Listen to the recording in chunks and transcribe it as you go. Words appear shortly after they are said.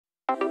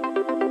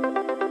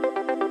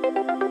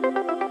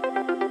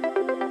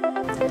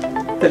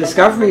The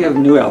discovery of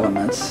new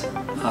elements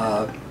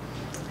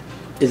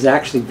is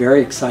actually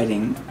very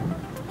exciting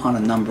on a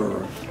number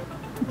of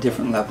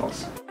different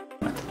levels.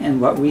 And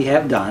what we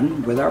have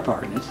done with our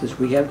partners is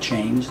we have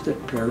changed the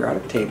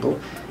periodic table,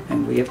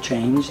 and we have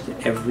changed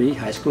every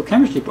high school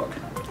chemistry book.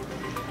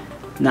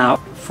 Now,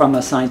 from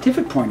a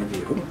scientific point of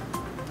view,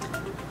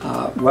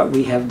 what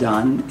we have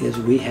done is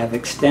we have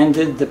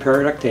extended the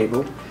periodic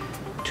table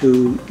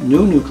to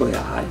new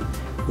nuclei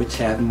which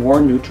have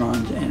more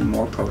neutrons and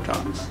more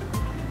protons.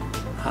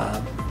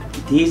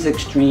 These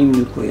extreme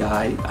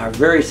nuclei are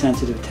very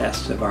sensitive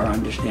tests of our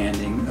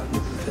understanding of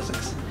nuclear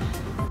physics.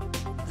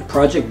 The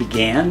project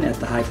began at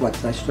the high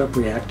flux isotope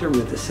reactor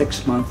with a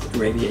 6-month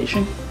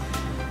irradiation.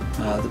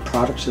 The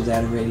products of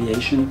that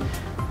irradiation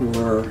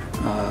were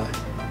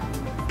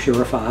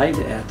purified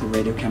at the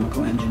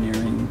Radiochemical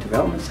Engineering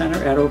Development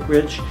Center at Oak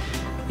Ridge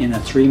in a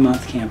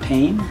 3-month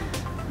campaign.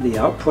 The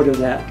output of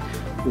that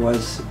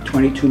was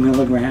 22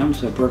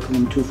 milligrams of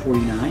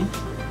berkelium-249,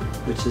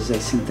 which is a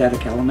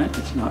synthetic element.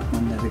 It's not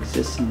one that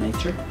exists in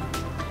nature.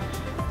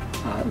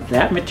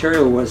 That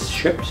material was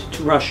shipped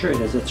to Russia. It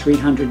has a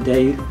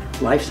 300-day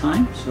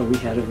lifetime, so we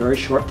had a very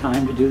short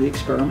time to do the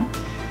experiment.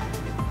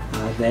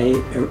 They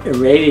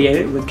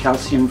irradiated with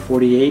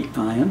calcium-48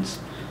 ions,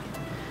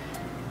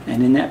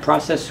 and in that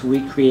process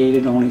we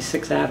created only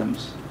 6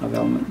 atoms of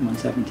element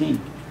 117.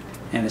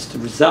 And it's the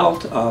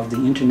result of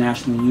the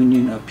International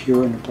Union of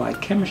Pure and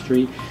Applied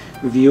Chemistry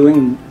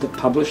reviewing the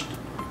published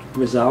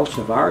results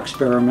of our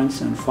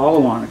experiments and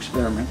follow-on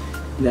experiment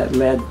that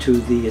led to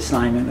the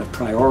assignment of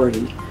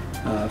priority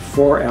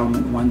for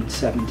element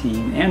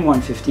 117 and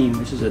 115,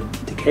 which is a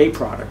decay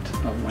product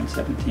of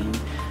 117,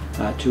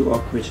 to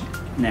Oak Ridge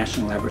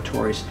National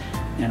Laboratories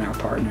and our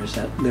partners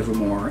at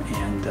Livermore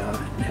and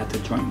at the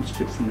Joint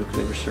Institute for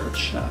Nuclear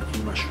Research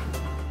in Russia.